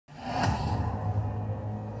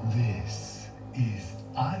This is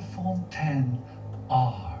iPhone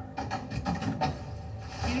XR.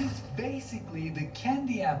 It is basically the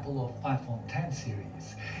candy apple of iPhone X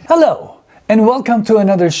series. Hello and welcome to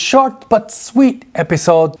another short but sweet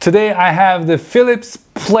episode. Today I have the Philips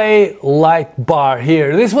Play Light Bar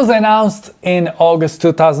here. This was announced in August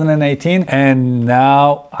 2018 and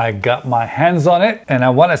now I got my hands on it and I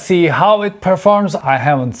want to see how it performs. I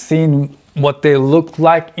haven't seen what they look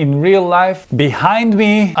like in real life. Behind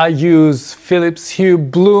me I use Philips Hue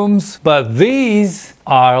Blooms, but these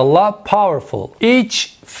are a lot powerful.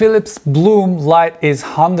 Each Philips Bloom light is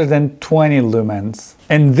 120 lumens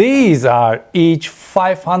and these are each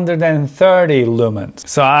 530 lumens.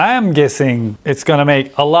 So I am guessing it's gonna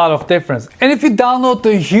make a lot of difference. And if you download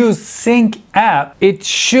the Hue Sync app, it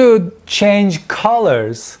should change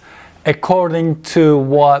colors according to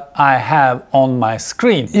what I have on my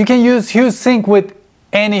screen. You can use Hue Sync with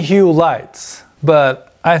any Hue lights,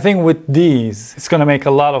 but I think with these it's gonna make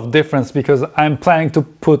a lot of difference because I'm planning to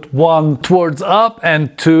put one towards up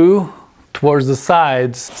and two towards the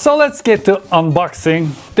sides. So let's get to unboxing.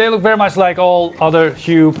 They look very much like all other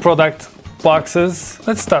Hue product boxes.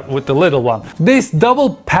 Let's start with the little one. This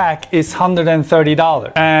double pack is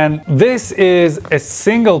 $130 and this is a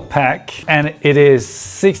single pack and it is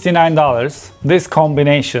 $69. This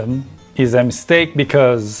combination is a mistake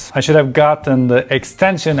because I should have gotten the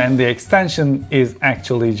extension and the extension is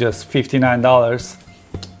actually just $59.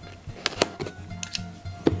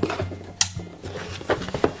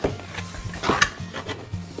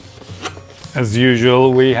 As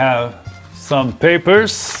usual, we have some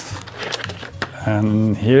papers.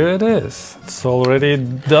 And here it is. It's already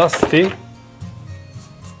dusty.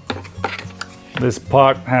 This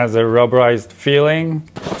part has a rubberized feeling.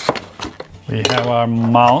 We have our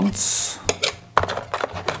mounts.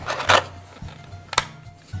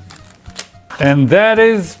 And that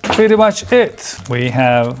is pretty much it. We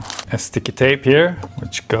have a sticky tape here,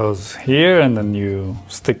 which goes here, and then you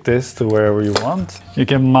stick this to wherever you want. You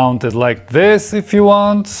can mount it like this if you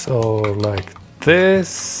want, or like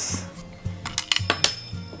this.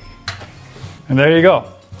 And there you go.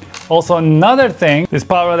 Also another thing, this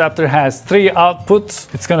power adapter has 3 outputs.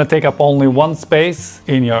 It's gonna take up only 1 space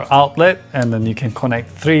in your outlet and then you can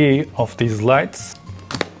connect 3 of these lights.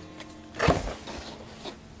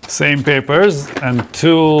 Same papers and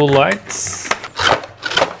 2 lights.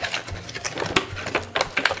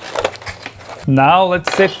 Now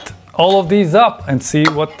let's set all of these up and see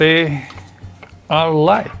what they are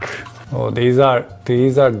like. Oh, these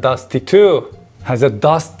are dusty too. Has a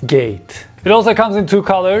dust gate. It also comes in 2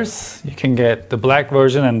 colors. You can get the black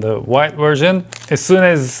version and the white version. As soon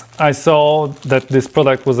as I saw that this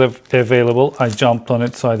product was available, I jumped on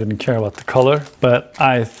it, so I didn't care about the color. But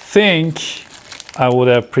I think I would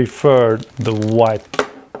have preferred the white.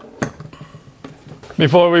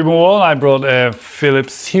 Before we move on, I brought a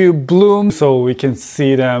Philips Hue Bloom so we can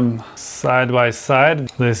see them side by side.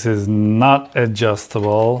 This is not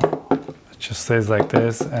adjustable. It just stays like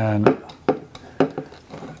this, and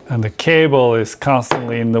the cable is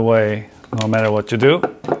constantly in the way no matter what you do.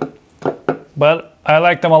 But I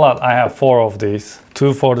like them a lot. I have 4 of these.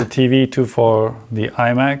 2 for the TV, 2 for the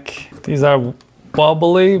iMac. These are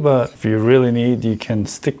wobbly, but if you really need, you can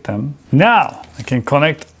stick them. Now, I can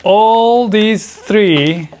connect all these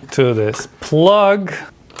 3 to this plug.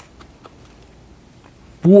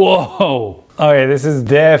 Whoa! Okay, this is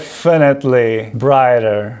definitely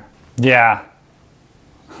brighter. Yeah.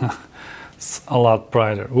 It's a lot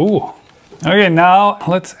brighter. Ooh. Okay, now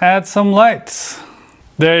let's add some lights.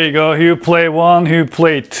 There you go, Hue Play 1, Hue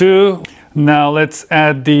Play 2. Now let's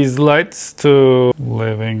add these lights to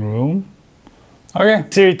living room. Okay,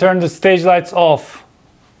 Siri, turn the stage lights off.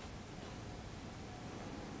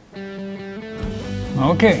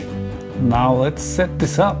 Okay, now let's set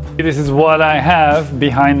this up. This is what I have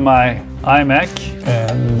behind my iMac.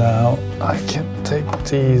 And now I can take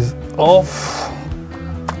these off.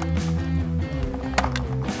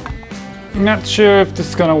 Not sure if this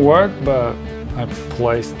is gonna work, but I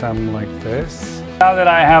placed them like this. Now that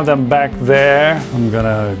I have them back there, I'm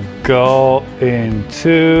gonna go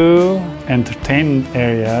into entertainment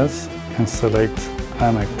areas and select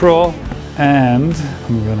iMac Pro, and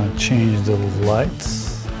I'm gonna change the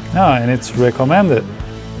lights. Oh, and it's recommended.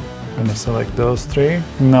 I'm gonna select those 3.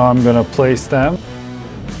 Now I'm gonna place them.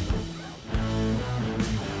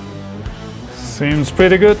 Seems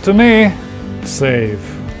pretty good to me. Save.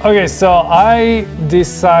 Okay, so I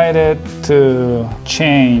decided to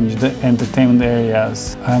change the entertainment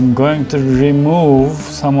areas. I'm going to remove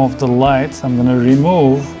some of the lights. I'm going to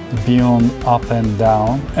remove beyond up and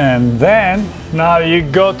down. And then now you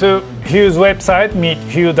go to Hue's website,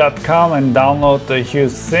 meethue.com, and download the Hue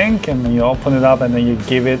sync, and then you open it up and then you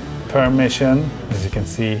give it permission, as you can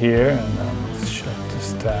see here, and then let's shut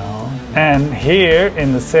this down. And here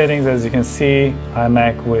in the settings, as you can see,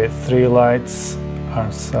 iMac with 3 lights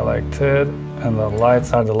are selected, and the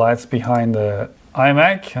lights are the lights behind the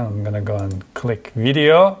iMac. I'm gonna go and click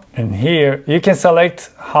video, and here you can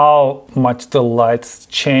select how much the lights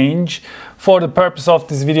change. For the purpose of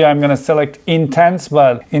this video, I'm gonna select intense,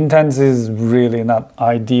 but intense is really not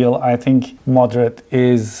ideal. I think moderate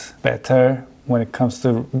is better when it comes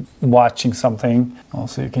to watching something.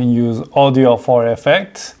 Also, you can use audio for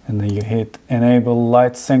effect, and then you hit enable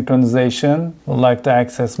light synchronization. Would like to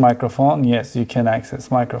access microphone? Yes, you can access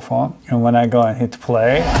microphone. And when I go and hit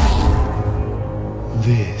play,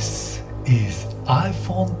 This is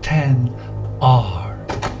iPhone XR.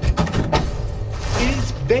 It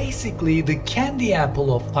is basically the candy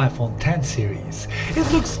apple of iPhone X series.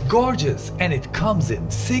 It looks gorgeous and it comes in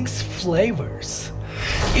 6 flavors.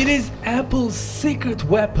 It is Apple's secret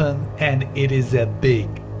weapon and it is a big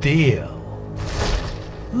deal.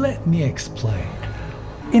 Let me explain.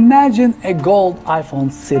 imagine a gold iPhone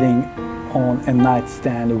sitting on a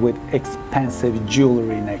nightstand with expensive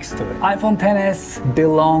jewelry next to it. iPhone XS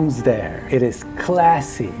belongs there. It is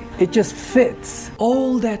classy. It just fits.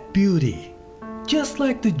 All that beauty, just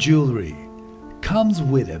like the jewelry, comes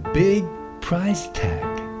with a big price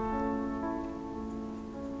tag.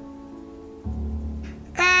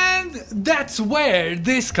 And that's where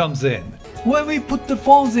this comes in. When we put the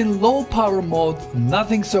phones in low power mode,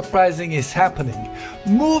 nothing surprising is happening.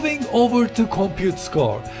 Moving over to compute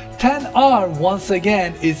score, XR once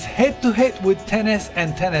again is head to head with XS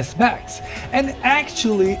and XS Max, and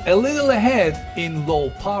actually a little ahead in low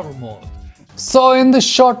power mode. So in the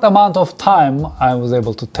short amount of time I was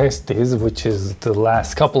able to test these, which is the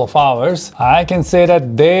last couple of hours, I can say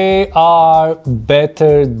that they are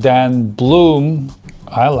better than Bloom.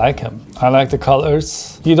 I like them. I like the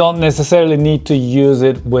colors. You don't necessarily need to use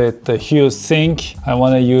it with the Hue sync. I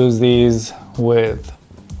want to use these with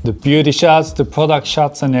the beauty shots, the product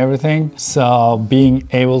shots and everything. So being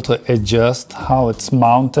able to adjust how it's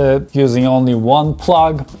mounted using only one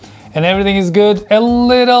plug, and everything is good. A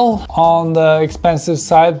little on the expensive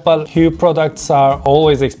side, but Hue products are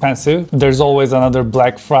always expensive. There's always another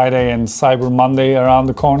Black Friday and Cyber Monday around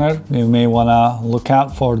the corner. You may wanna look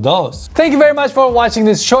out for those. Thank you very much for watching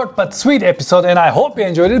this short but sweet episode, and I hope you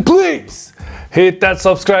enjoyed it. Please hit that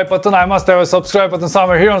subscribe button. I must have a subscribe button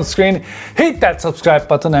somewhere here on the screen. Hit that subscribe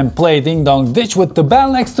button and play Ding Dong Ditch with the bell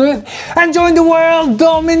next to it, and join the world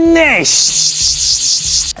domination.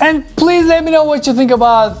 And please let me know what you think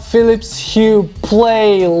about Philips Hue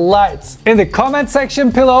Play lights in the comment section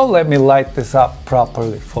below. Let me light this up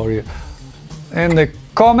properly for you. In the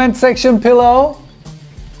comment section below.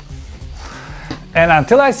 And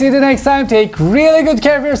until I see you the next time, take really good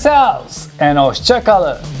care of yourselves. And hoşça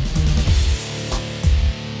kalın.